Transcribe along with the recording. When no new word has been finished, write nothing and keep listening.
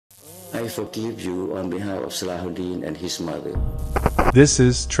I forgive you on behalf of Salahuddin and his mother. This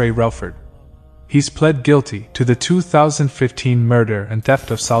is Trey Relford. He's pled guilty to the 2015 murder and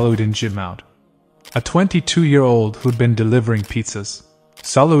theft of Salahuddin Jidmaud, a 22-year-old who'd been delivering pizzas.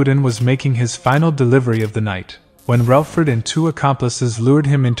 Salahuddin was making his final delivery of the night when Relford and two accomplices lured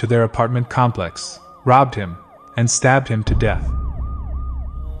him into their apartment complex, robbed him, and stabbed him to death.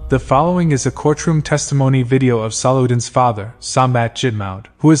 The following is a courtroom testimony video of Salahuddin's father, Sambat Jidmaud,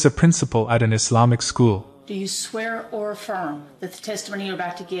 who is a principal at an Islamic school. Do you swear or affirm that the testimony you're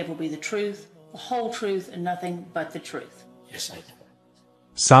about to give will be the truth, the whole truth, and nothing but the truth? Yes, I do.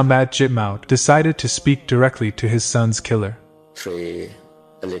 Sambat Jidmaud decided to speak directly to his son's killer. Trey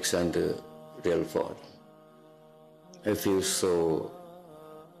Alexander Relford. I feel so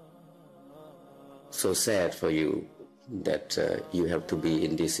sad for you that you have to be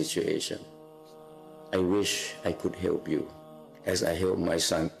in this situation. I wish I could help you, as I help my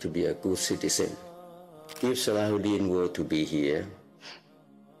son to be a good citizen. If Salahuddin were to be here,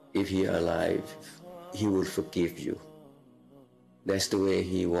 if he alive, he would forgive you. That's the way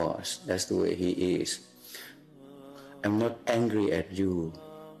he was. That's the way he is. I'm not angry at you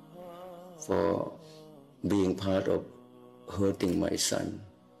for being part of hurting my son.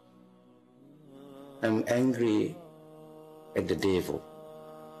 I'm angry at the devil.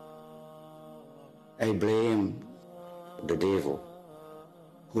 I blame the devil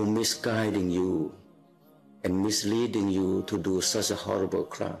who misguiding you and misleading you to do such a horrible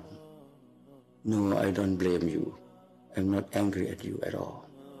crime. No, I don't blame you. I'm not angry at you at all.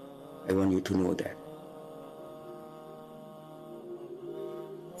 I want you to know that.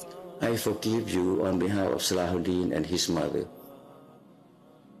 I forgive you on behalf of Salahuddin and his mother.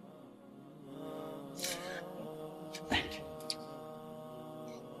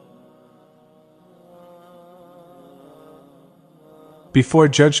 Before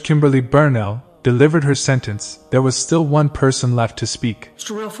Judge Kimberly Burnell delivered her sentence, there was still one person left to speak.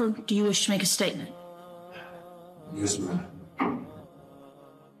 Mr. Relford, do you wish to make a statement? Yes, ma'am.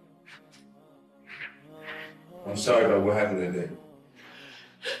 I'm sorry about what happened that day.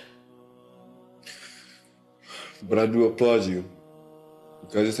 But I do applaud you,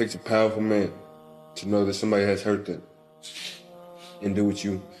 because it takes a powerful man to know that somebody has hurt them and do what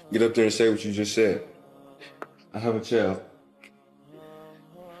you, get up there and say what you just said. I have a child.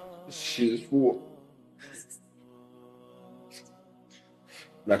 This shit is for.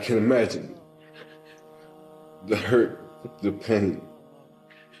 And I can imagine the hurt, the pain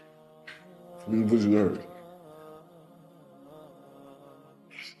from what you learned.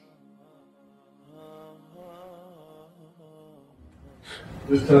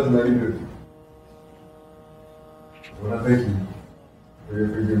 Just tell them that you do. Well, I thank you for your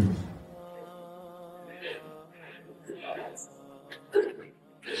forgiveness.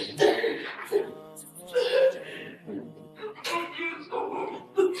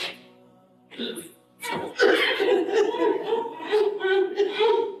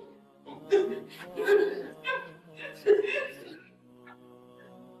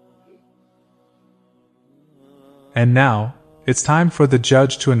 And now, it's time for the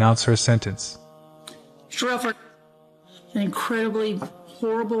judge to announce her sentence. Mr. Relford, an incredibly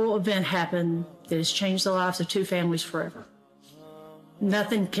horrible event happened that has changed the lives of two families forever.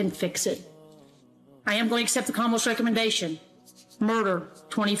 Nothing can fix it. I am going to accept the Commonwealth's recommendation. Murder,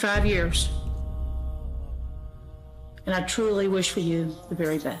 25 years. And I truly wish for you the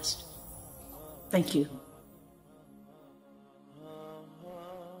very best. Thank you.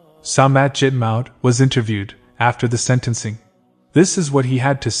 Sambat Jidmaud was interviewed after the sentencing. This is what he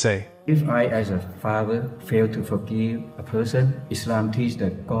had to say. If I, as a father, fail to forgive a person, Islam teaches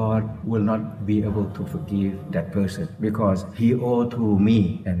that God will not be able to forgive that person because he owed to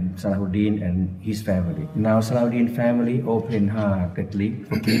me and Salahuddin and his family. Now Salahuddin family open-heartedly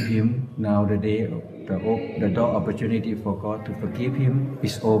forgive him. Now the door opportunity for God to forgive him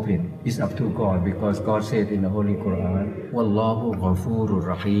is open. It's up to God because God said in the Holy Quran, Wallahu Ghafurur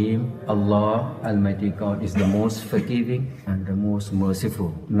Rahim. Allah, Almighty God, is the most forgiving and the most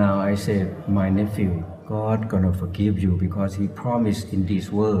merciful. Now I said, my nephew, God gonna forgive you because He promised in this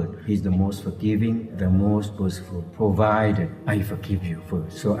word, He's the most forgiving, the most merciful, provided I forgive you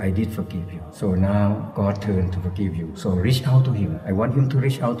first. So I did forgive you. So now God turned to forgive you. So reach out to Him. I want Him to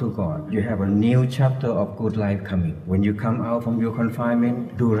reach out to God. You have a new chapter of good life coming. When you come out from your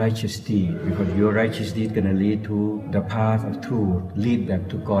confinement, do righteous deed because your righteous deed gonna lead to the path of truth, lead back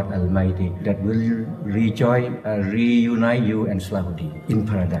to God Almighty that will reunite you and Salahuddin in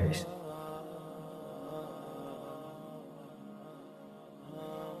paradise.